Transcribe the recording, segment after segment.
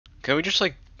Can we just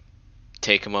like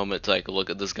take a moment to like look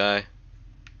at this guy?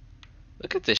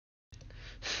 Look at this shit.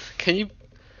 Can you?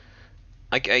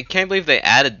 I can't believe they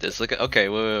added this. Look at. Okay,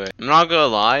 wait. I'm not gonna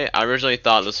lie. I originally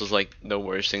thought this was like the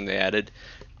worst thing they added.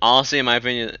 Honestly, in my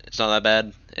opinion, it's not that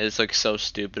bad. It's like so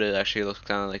stupid. It actually looks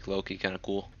kind of like low-key, kind of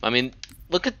cool. I mean,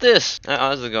 look at this.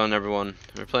 How's it going, everyone?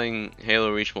 We're playing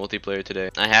Halo Reach multiplayer today.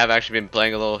 I have actually been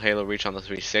playing a little Halo Reach on the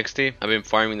 360. I've been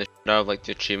farming the shit out of like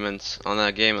the achievements on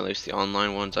that game, at least the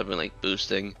online ones. I've been like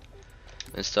boosting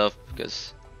and stuff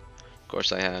because, of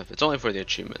course, I have. It's only for the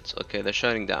achievements. Okay, they're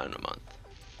shutting down in a month.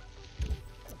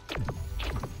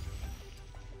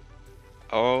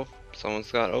 Oh,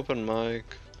 someone's got open mic.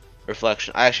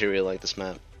 Reflection. I actually really like this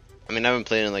map. I mean, I haven't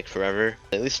played it in like forever.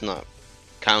 At least not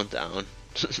Countdown.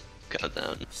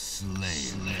 Countdown. Slay.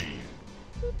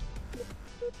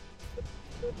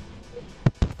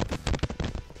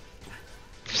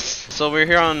 So we're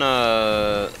here on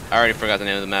I already forgot the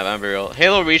name of the map. I'm very real.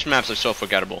 Halo Reach maps are so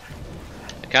forgettable.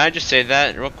 Can I just say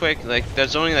that real quick? Like,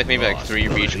 there's only like maybe like 3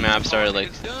 Reach maps that are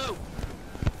like.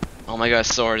 Oh my god,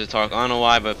 it's so hard to talk. I don't know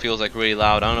why, but it feels like really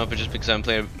loud. I don't know if it's just because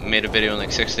I made a video in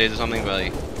like 6 days or something, but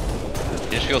like,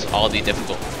 it just feels oddly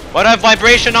difficult. Why do I have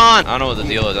vibration on? I don't know what the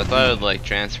deal is. I thought it would like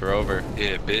transfer over.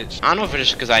 Yeah, bitch. I don't know if it's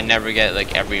just because I never get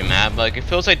like every map. Like, it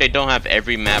feels like they don't have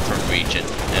every map from Reach in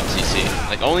MCC.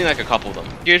 Like, only like a couple of them.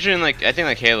 Usually in like, I think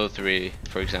like Halo 3,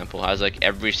 for example, has like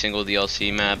every single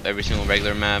DLC map, every single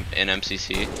regular map in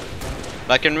MCC.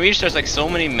 Like in Reach, there's like so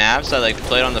many maps that I like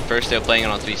played on the first day of playing it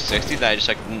on 360 that I just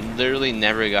like literally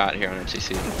never got here on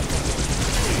MCC.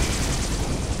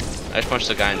 I just punched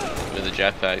the guy with a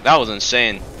jetpack. That was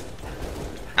insane.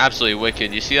 Absolutely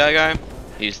wicked. You see that guy?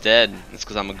 He's dead. It's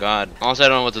because I'm a god. Also, I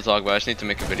don't know what to talk about. I just need to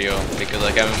make a video because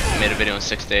like I haven't made a video in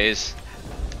 6 days.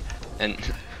 And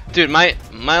dude, my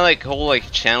like whole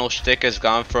like channel shtick has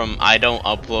gone from I don't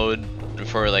upload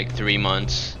for like 3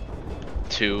 months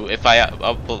to if I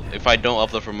don't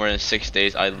upload for more than 6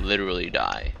 days, I literally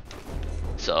die.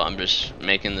 So I'm just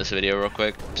making this video real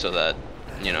quick so that,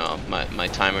 you know, my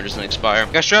timer doesn't expire.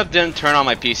 I straight up didn't turn on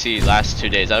my PC last 2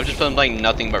 days. I was just playing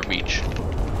nothing but Reach.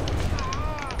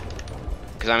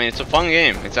 Because I mean, it's a fun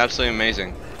game. It's absolutely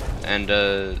amazing. And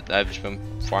I've just been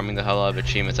farming the hell out of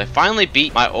achievements. I finally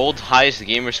beat my old highest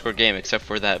gamer score game, except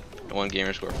for that one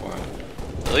gamer score farm.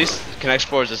 At least Connect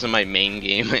Sports isn't my main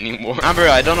game anymore. Remember,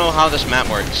 I don't know how this map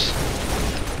works.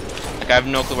 Like, I have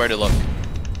no clue where to look.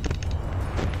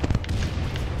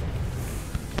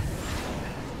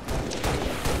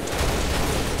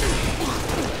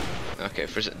 Okay,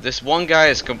 for this one guy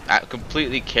is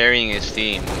completely carrying his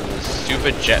team with a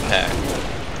stupid jetpack.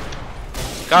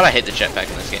 God, I hate the jetpack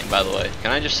in this game, by the way.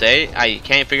 Can I just say, I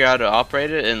can't figure out how to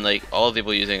operate it, and like all the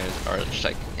people using it are just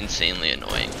like insanely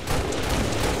annoying.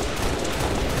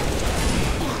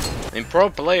 I mean, pro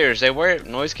players, they wear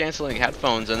noise canceling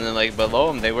headphones, and then like below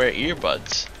them they wear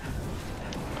earbuds.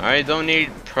 I don't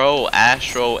need pro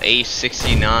Astro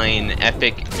A69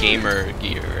 epic gamer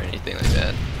gear or anything like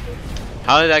that.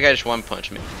 How did that guy just one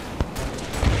punch me?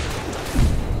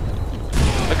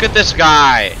 Look at this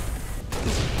guy!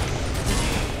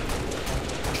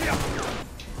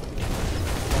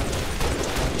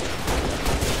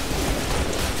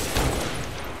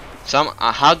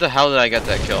 How the hell did I get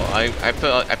that kill? I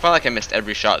felt like I missed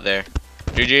every shot there.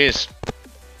 GG's.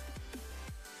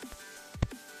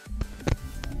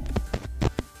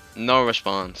 No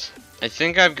response. I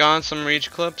think I've gotten some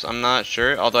Reach clips. I'm not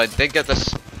sure. Although I did get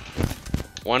this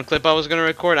one clip I was gonna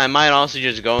record. I might also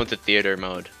just go into theater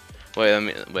mode. Wait, I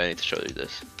need to show you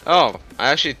this. Oh,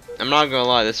 I'm not gonna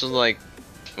lie. This was like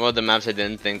one of the maps I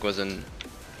didn't think was in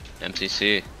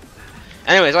MCC.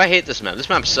 Anyways, I hate this map. This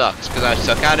map sucks because I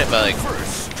suck at it, but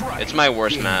like, it's my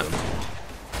worst map.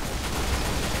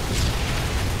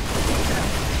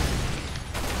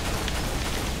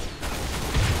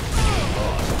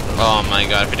 Oh my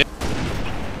god.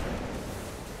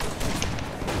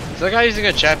 Is that guy using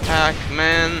a jetpack,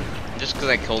 man? Just because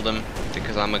I killed him,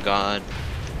 because I'm a god.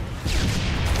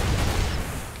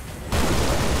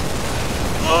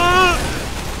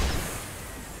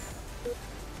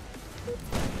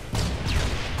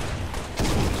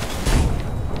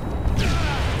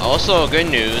 Also, good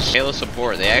news, Halo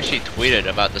support, they actually tweeted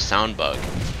about the sound bug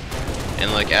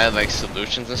and like added like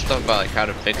solutions and stuff about like how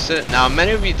to fix it. Now,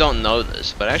 many of you don't know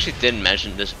this, but I actually did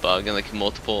mention this bug in like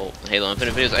multiple Halo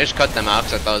Infinite videos. I just cut them out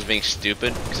because I thought I was being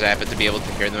stupid because I happened to be able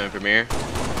to hear them in Premiere. So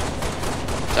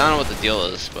I don't know what the deal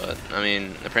is, but I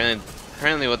mean,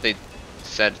 apparently what they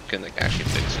said could like actually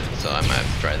fix it, so I might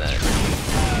have to try that.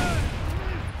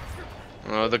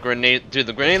 Oh, the grenade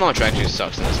launcher actually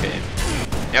sucks in this game.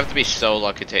 You have to be so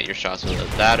lucky to hit your shots with it.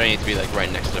 That or you need to be like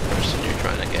right next to the person you're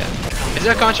trying to get. Is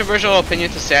it a controversial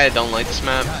opinion to say I don't like this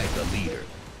map?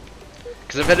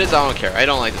 Because if it is, I don't care. I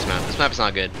don't like this map. This map is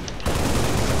not good.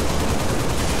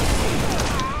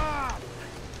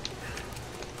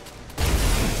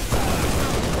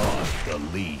 The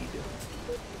lead.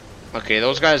 Okay,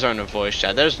 those guys are in the voice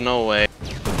chat. There's no way.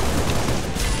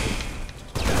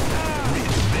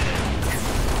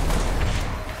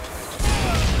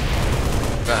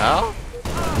 The hell?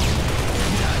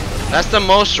 That's the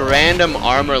most random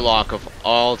armor lock of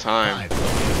all time.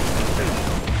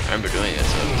 I remember doing this.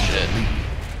 Oh shit.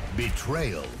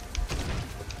 Betrayal.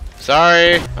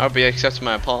 Sorry. I hope you accept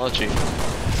my apology.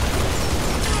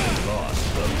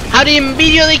 How did he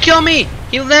immediately kill me?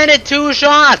 He landed 2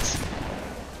 shots.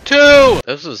 2.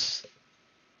 This was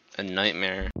a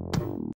nightmare.